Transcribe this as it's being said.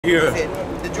Here,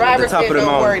 the driver said,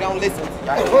 don't worry, don't listen.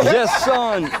 Yes,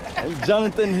 Sean and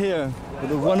Jonathan here with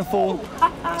the wonderful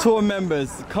tour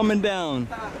members coming down.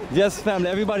 Yes, family,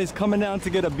 everybody's coming down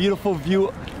to get a beautiful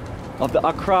view of the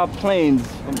Accra Plains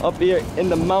from up here in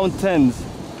the mountains.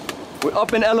 We're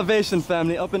up in elevation,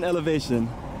 family, up in elevation.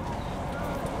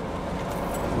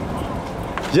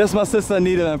 Yes, my sister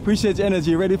Anita, I appreciate your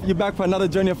energy. Ready for you back for another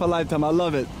journey of a lifetime. I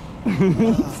love it. So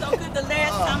good the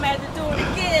last time I had to do it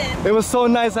again. It was so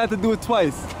nice I had to do it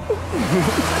twice.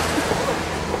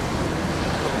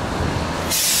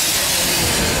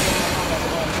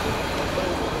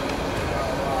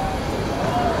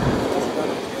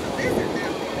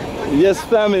 Yes,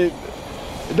 family.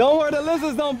 Don't worry, the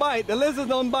lizards don't bite. The lizards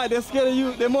don't bite. They're scared of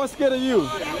you. They're more scared of you.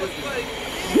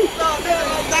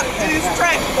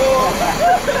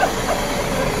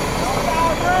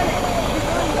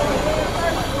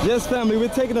 Yes, family, we're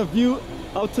taking a view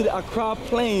out to the Accra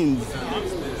Plains.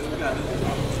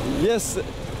 Yes.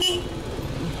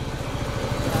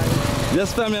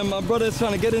 Yes, family, and my brother is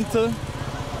trying to get into,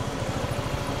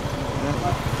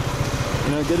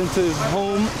 get into his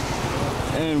home.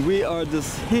 And we are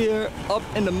just here up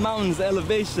in the mountains,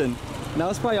 elevation. Now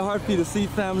it's probably hard for you to see,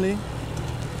 family,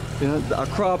 the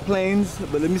Accra Plains,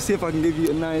 but let me see if I can give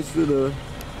you a nice little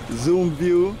zoom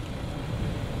view.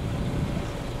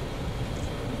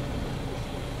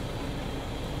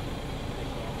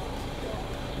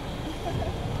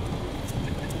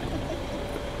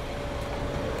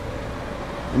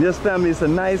 And yes, family, it's a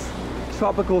nice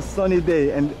tropical sunny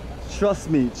day, and trust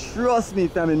me,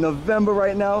 family, November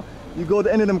right now, you go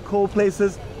to any of them cold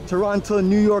places, Toronto,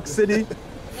 New York City,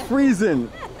 freezing.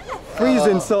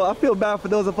 So I feel bad for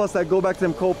those of us that go back to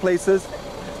them cold places.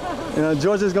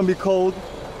 Georgia's gonna be cold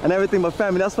and everything, but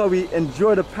family, that's why we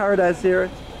enjoy the paradise here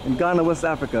in Ghana, West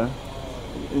Africa.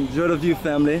 Enjoy the view,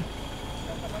 family.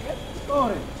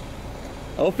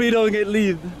 Hopefully you don't get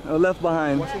left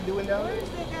behind. What's he doing down there? Where's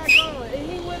that guy going? Is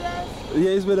he with us?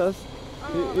 Yeah, he's with us. I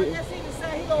guess he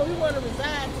decided he want to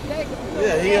resign today.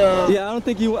 Yeah, I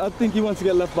think he wants to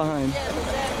get left behind. Yeah,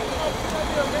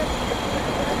 exactly.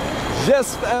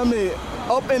 Yes, family,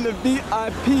 up in the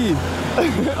VIP,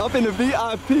 up in the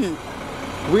VIP.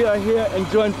 We are here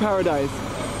enjoying paradise.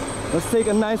 Let's take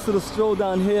a nice little stroll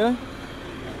down here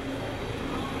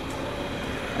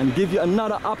and give you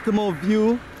another optimal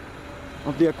view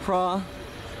of the Accra.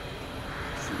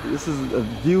 This is a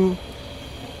view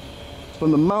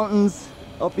from the mountains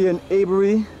up here in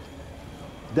Avery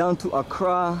down to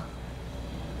Accra.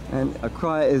 And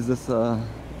Accra is this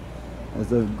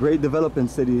is a great developing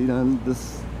city.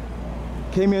 This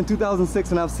came here in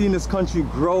 2006, and I've seen this country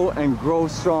grow and grow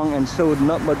strong and showed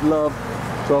not much love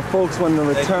to our folks wanting to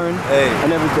return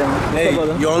and everything. Hey,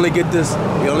 you only get this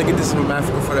from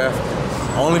Africa for the Africans.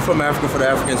 Only from Africa for the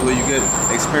Africans where you get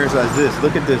experience like this.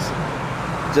 Look at this.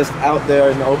 Just out there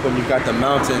in the open, you got the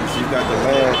mountains, you got the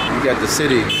land, you got the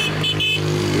city.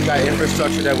 We got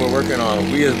infrastructure that we're working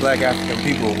on. We as Black African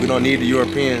people, we don't need the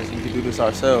Europeans. We can do this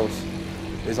ourselves.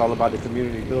 It's all about the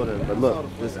community building. But look,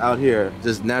 just out here,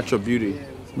 just natural beauty.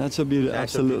 Natural beauty,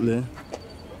 absolutely.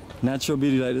 Natural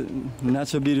beauty,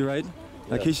 right?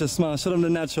 Yeah. Akeisha, smile. Show them the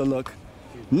natural look.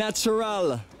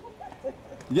 Natural.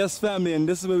 Yes, family, and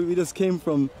this is where we just came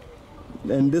from.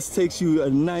 And this takes you a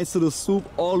nice little swoop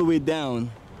all the way down.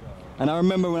 And I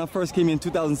remember when I first came here in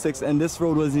 2006, and this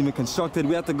road wasn't even constructed.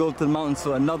 We had to go to the mountains,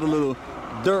 so another little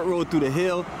dirt road through the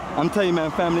hill. I'm telling you, man,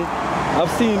 family,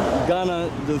 I've seen Ghana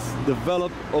just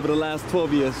develop over the last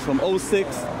 12 years, from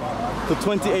 06 to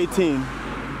 2018.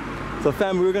 So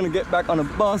family, we're gonna get back on the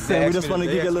bus, and we just want to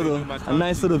give you a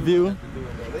nice little view.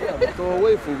 They have to throw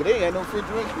away food, but they ain't no free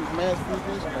drinks, mass free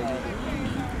drinks.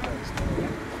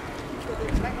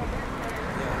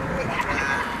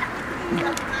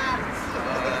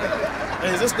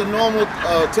 Is this the normal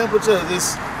temperature? Is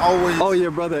this always? Oh yeah,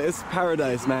 brother, it's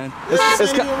paradise, man. It's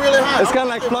really hot. It's kind of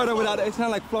like Florida without. It's kind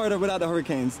of like Florida without the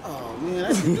hurricanes. Oh man,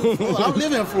 that's beautiful. I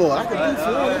live in Florida. I can do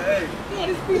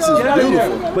Florida. This is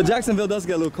beautiful. But Jacksonville does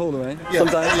get a little colder, right? Yeah.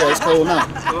 Sometimes. Yeah, it's cold now.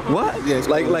 What? Yeah, it's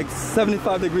like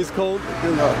 75 degrees cold.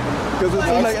 Because it's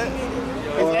like.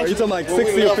 Or are you talking like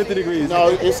 60 or 50 degrees? No,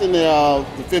 it's in the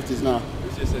 50s now.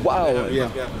 Wow. Yeah.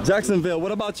 Jacksonville.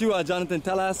 What about you, Jonathan?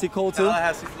 Tallahassee cold too?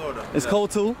 Tallahassee, Florida. It's cold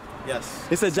too? Yes.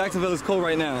 He said Jacksonville is cold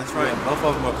right now. That's right. Both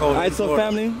of them are cold. All right, so Florida.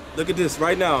 family. Look at this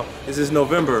right now. This is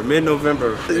November,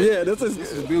 mid-November. Yeah, this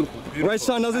is Beautiful. right,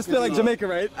 Sean. Does this feel like Jamaica,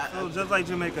 right? I feel just like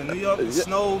Jamaica. New York, it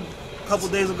snowed a couple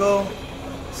days ago,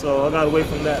 so I got away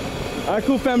from that. All right,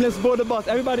 cool, family. Let's board the bus.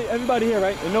 Everybody here,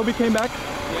 right? And nobody came back?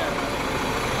 Yeah.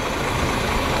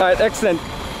 All right, excellent.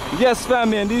 Yes,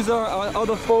 family, and these are our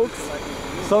other folks.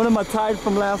 Some of them are tired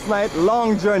from last night.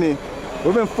 Long journey.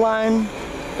 We've been flying.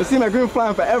 It seems like we've been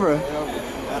flying forever.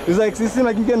 It's like, it seems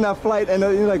like you get in that flight and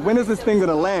you're like, when is this thing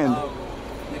gonna land?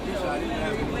 It's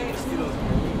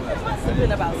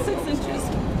been about 6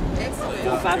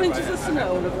 inches. 5 inches of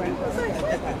snow on the ground.